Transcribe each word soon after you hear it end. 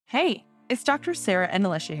Hey, it's Dr. Sarah and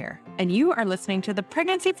Alicia here, and you are listening to the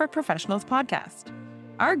Pregnancy for Professionals podcast.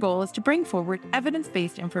 Our goal is to bring forward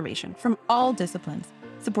evidence-based information from all disciplines,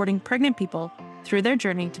 supporting pregnant people through their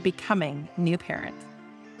journey to becoming new parents.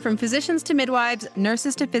 From physicians to midwives,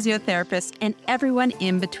 nurses to physiotherapists, and everyone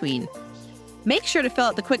in between. Make sure to fill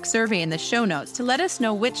out the quick survey in the show notes to let us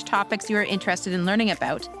know which topics you are interested in learning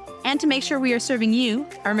about, and to make sure we are serving you,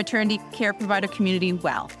 our maternity care provider community,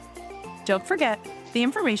 well. Don't forget, the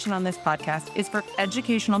information on this podcast is for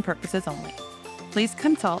educational purposes only. Please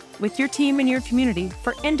consult with your team and your community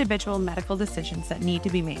for individual medical decisions that need to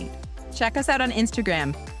be made. Check us out on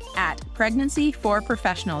Instagram at Pregnancy for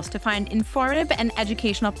Professionals to find informative and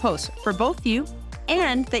educational posts for both you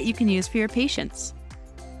and that you can use for your patients.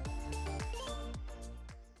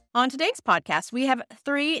 On today's podcast, we have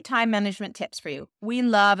 3 time management tips for you. We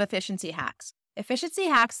love efficiency hacks. Efficiency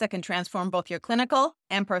hacks that can transform both your clinical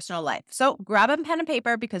and personal life. So grab a pen and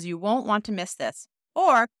paper because you won't want to miss this.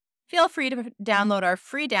 Or feel free to download our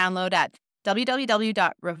free download at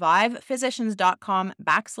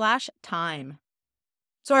www.revivephysicians.com/time.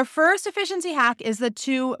 So our first efficiency hack is the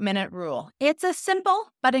 2-minute rule. It's a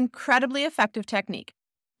simple but incredibly effective technique.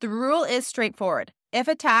 The rule is straightforward. If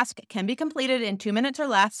a task can be completed in 2 minutes or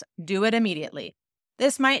less, do it immediately.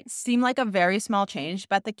 This might seem like a very small change,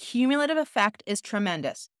 but the cumulative effect is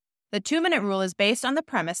tremendous. The 2-minute rule is based on the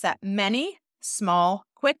premise that many small,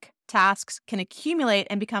 quick tasks can accumulate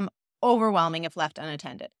and become overwhelming if left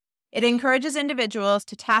unattended. It encourages individuals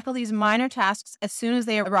to tackle these minor tasks as soon as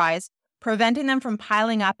they arise, preventing them from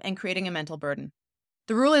piling up and creating a mental burden.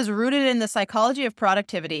 The rule is rooted in the psychology of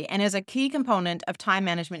productivity and is a key component of time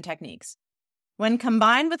management techniques. When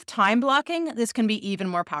combined with time blocking, this can be even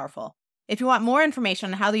more powerful. If you want more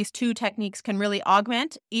information on how these 2 techniques can really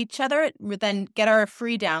augment each other, then get our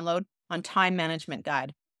free download on Time Management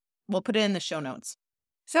Guide. We'll put it in the show notes.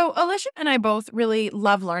 So Alicia and I both really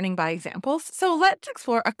love learning by examples, so let's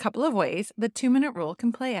explore a couple of ways the 2-minute rule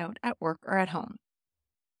can play out at work or at home.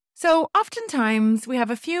 So oftentimes we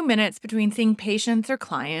have a few minutes between seeing patients or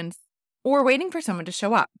clients or waiting for someone to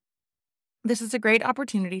show up. This is a great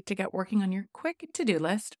opportunity to get working on your quick to-do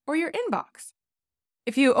list or your inbox.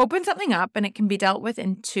 If you open something up and it can be dealt with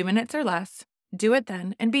in 2 minutes or less, do it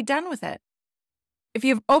then and be done with it. If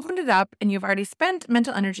you've opened it up and you've already spent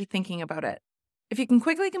mental energy thinking about it, if you can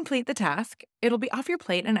quickly complete the task, it'll be off your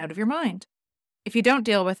plate and out of your mind. If you don't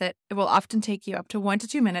deal with it, it will often take you up to 1 to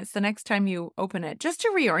 2 minutes the next time you open it just to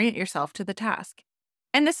reorient yourself to the task.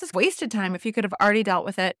 And this is wasted time if you could have already dealt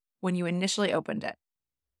with it when you initially opened it.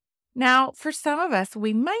 Now, for some of us,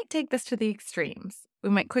 we might take this to the extremes. We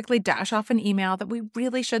might quickly dash off an email that we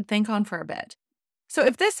really should think on for a bit. So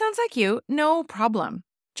if this sounds like you, no problem.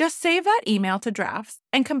 Just save that email to drafts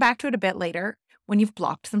and come back to it a bit later when you've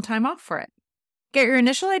blocked some time off for it. Get your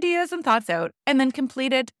initial ideas and thoughts out and then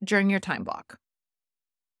complete it during your time block.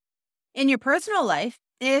 In your personal life,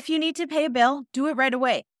 if you need to pay a bill, do it right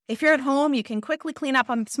away. If you're at home, you can quickly clean up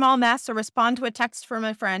a small mess or respond to a text from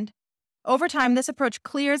a friend. Over time, this approach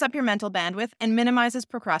clears up your mental bandwidth and minimizes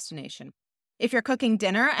procrastination. If you're cooking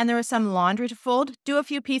dinner and there is some laundry to fold, do a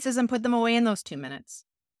few pieces and put them away in those 2 minutes.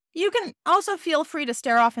 You can also feel free to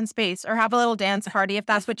stare off in space or have a little dance party if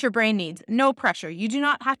that's what your brain needs. No pressure. You do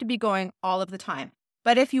not have to be going all of the time.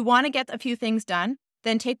 But if you want to get a few things done,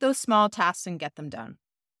 then take those small tasks and get them done.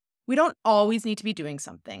 We don't always need to be doing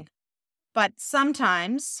something, but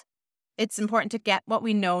sometimes it's important to get what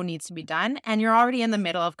we know needs to be done, and you're already in the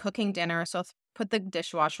middle of cooking dinner, so put the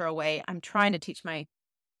dishwasher away. I'm trying to teach my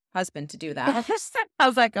husband to do that.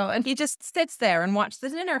 How's that going? He just sits there and watches the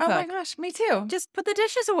dinner cook. Oh my gosh, me too. Just put the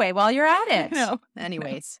dishes away while you're at it. No.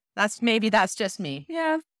 Anyways, that's just me.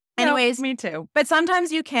 Yeah. Anyways, me too. But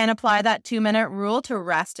sometimes you can apply that 2-minute rule to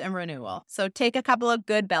rest and renewal. So take a couple of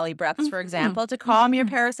good belly breaths, for example, to calm your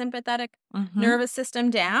parasympathetic nervous system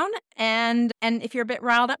down. And if you're a bit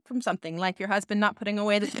riled up from something, like your husband not putting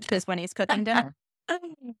away the dishes when he's cooking dinner.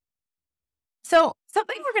 So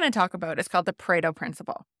something we're going to talk about is called the Pareto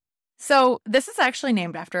Principle. So this is actually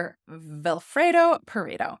named after Vilfredo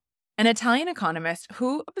Pareto, an Italian economist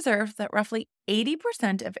who observed that roughly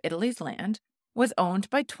 80% of Italy's land was owned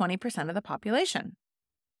by 20% of the population.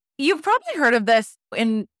 You've probably heard of this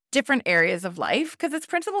in different areas of life because its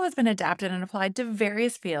principle has been adapted and applied to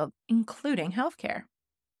various fields, including healthcare.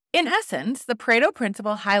 In essence, the Pareto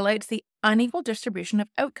Principle highlights the unequal distribution of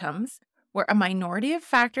outcomes where a minority of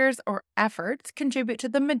factors or efforts contribute to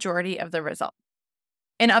the majority of the result.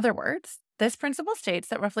 In other words, this principle states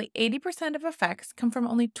that roughly 80% of effects come from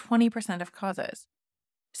only 20% of causes.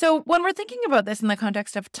 So when we're thinking about this in the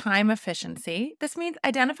context of time efficiency, this means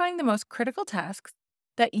identifying the most critical tasks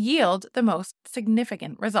that yield the most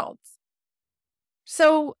significant results.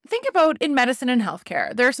 So think about in medicine and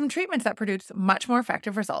healthcare, there are some treatments that produce much more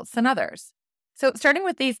effective results than others. So starting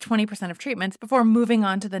with these 20% of treatments before moving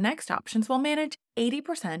on to the next options will manage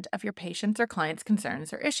 80% of your patients' or clients'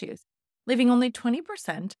 concerns or issues, leaving only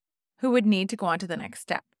 20% who would need to go on to the next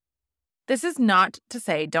step. This is not to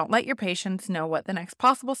say don't let your patients know what the next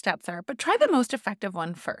possible steps are, but try the most effective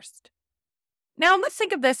one first. Now let's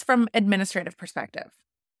think of this from administrative perspective.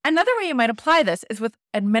 Another way you might apply this is with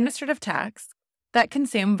administrative tasks that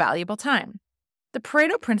consume valuable time. The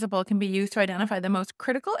Pareto principle can be used to identify the most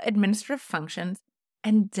critical administrative functions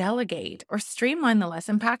and delegate or streamline the less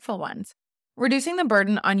impactful ones, reducing the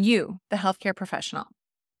burden on you, the healthcare professional.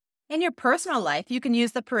 In your personal life, you can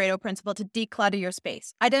use the Pareto principle to declutter your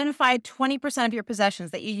space. Identify 20% of your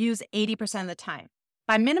possessions that you use 80% of the time.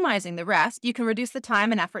 By minimizing the rest, you can reduce the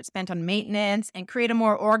time and effort spent on maintenance and create a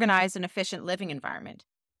more organized and efficient living environment.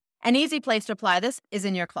 An easy place to apply this is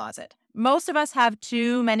in your closet. Most of us have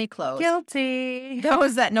too many clothes. Guilty.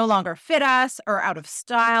 Those that no longer fit us or out of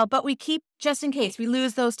style, but we keep just in case we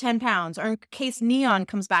lose those 10 pounds or in case neon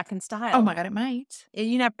comes back in style. Oh my God, it might.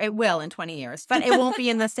 It will in 20 years, but it won't be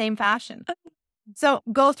in the same fashion. So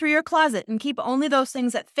go through your closet and keep only those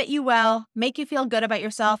things that fit you well, make you feel good about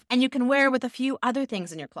yourself, and you can wear with a few other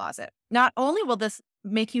things in your closet. Not only will this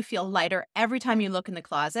make you feel lighter every time you look in the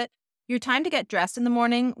closet, your time to get dressed in the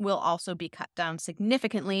morning will also be cut down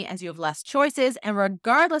significantly as you have less choices, and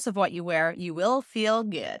regardless of what you wear, you will feel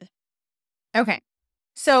good. Okay,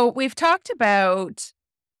 so we've talked about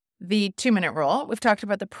the 2-minute rule. We've talked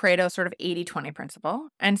about the Pareto sort of 80-20 principle.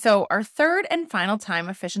 And so our third and final time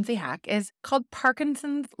efficiency hack is called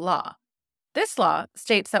Parkinson's Law. This law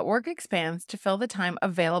states that work expands to fill the time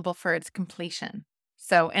available for its completion.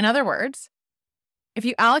 So in other words, if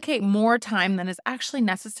you allocate more time than is actually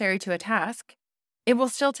necessary to a task, it will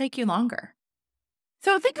still take you longer.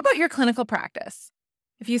 So think about your clinical practice.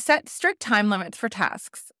 If you set strict time limits for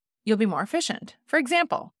tasks, you'll be more efficient. For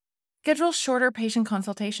example, schedule shorter patient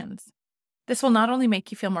consultations. This will not only make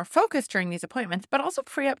you feel more focused during these appointments, but also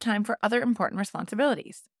free up time for other important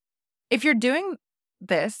responsibilities. If you're doing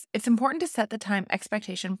this, it's important to set the time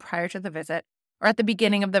expectation prior to the visit or at the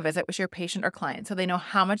beginning of the visit with your patient or client so they know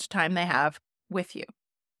how much time they have with you.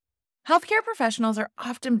 Healthcare professionals are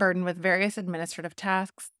often burdened with various administrative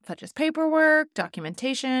tasks such as paperwork,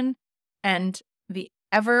 documentation, and the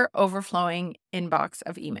ever-overflowing inbox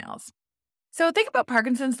of emails. So think about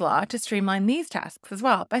Parkinson's Law to streamline these tasks as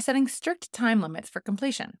well by setting strict time limits for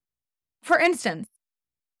completion. For instance,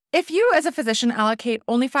 if you as a physician allocate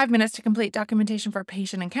only 5 minutes to complete documentation for a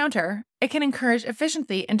patient encounter, it can encourage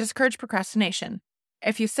efficiency and discourage procrastination.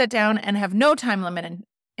 If you sit down and have no time limit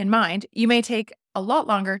in mind, you may take a lot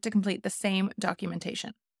longer to complete the same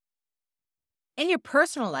documentation. In your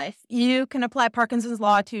personal life, you can apply Parkinson's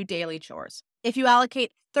Law to daily chores. If you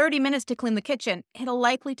allocate 30 minutes to clean the kitchen, it'll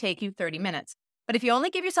likely take you 30 minutes. But if you only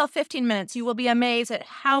give yourself 15 minutes, you will be amazed at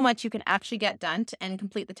how much you can actually get done and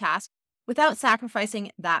complete the task without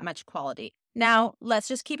sacrificing that much quality. Now, let's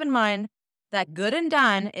just keep in mind that good and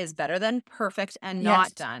done is better than perfect and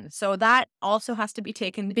not done. So that also has to be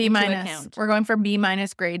taken into account. We're going for B-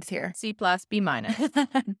 grades here. C+, B-.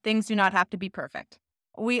 Things do not have to be perfect.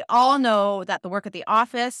 We all know that the work at the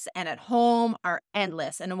office and at home are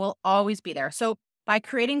endless and will always be there. So by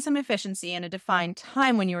creating some efficiency and a defined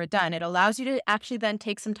time when you are done, it allows you to actually then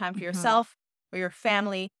take some time for yourself or your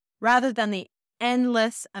family rather than the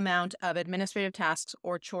endless amount of administrative tasks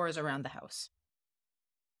or chores around the house.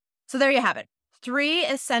 So there you have it. 3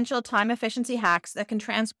 essential time efficiency hacks that can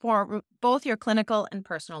transform both your clinical and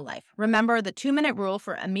personal life. Remember the 2-minute rule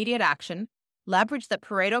for immediate action, leverage the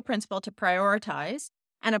Pareto principle to prioritize,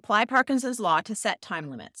 and apply Parkinson's Law to set time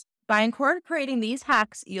limits. By incorporating these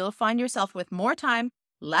hacks, you'll find yourself with more time,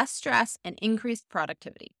 less stress, and increased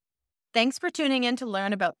productivity. Thanks for tuning in to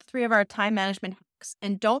learn about 3 of our time management hacks.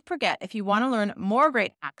 And don't forget, if you want to learn more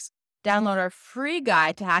great hacks, download our free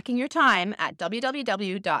guide to hacking your time at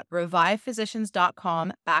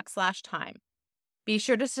www.revivephysicians.com/time. Be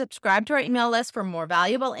sure to subscribe to our email list for more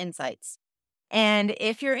valuable insights. And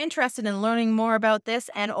if you're interested in learning more about this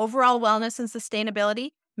and overall wellness and sustainability,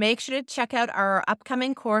 make sure to check out our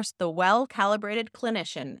upcoming course, The Well-Calibrated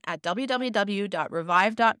Clinician, at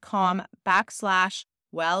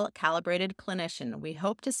www.revive.com/Well-Calibrated Clinician. We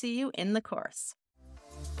hope to see you in the course.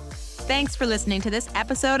 Thanks for listening to this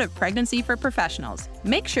episode of Pregnancy for Professionals.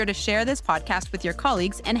 Make sure to share this podcast with your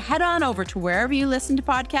colleagues and head on over to wherever you listen to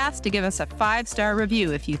podcasts to give us a 5-star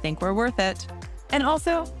review if you think we're worth it. And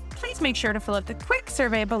also, please make sure to fill out the quick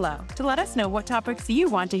survey below to let us know what topics you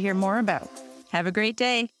want to hear more about. Have a great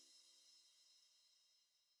day.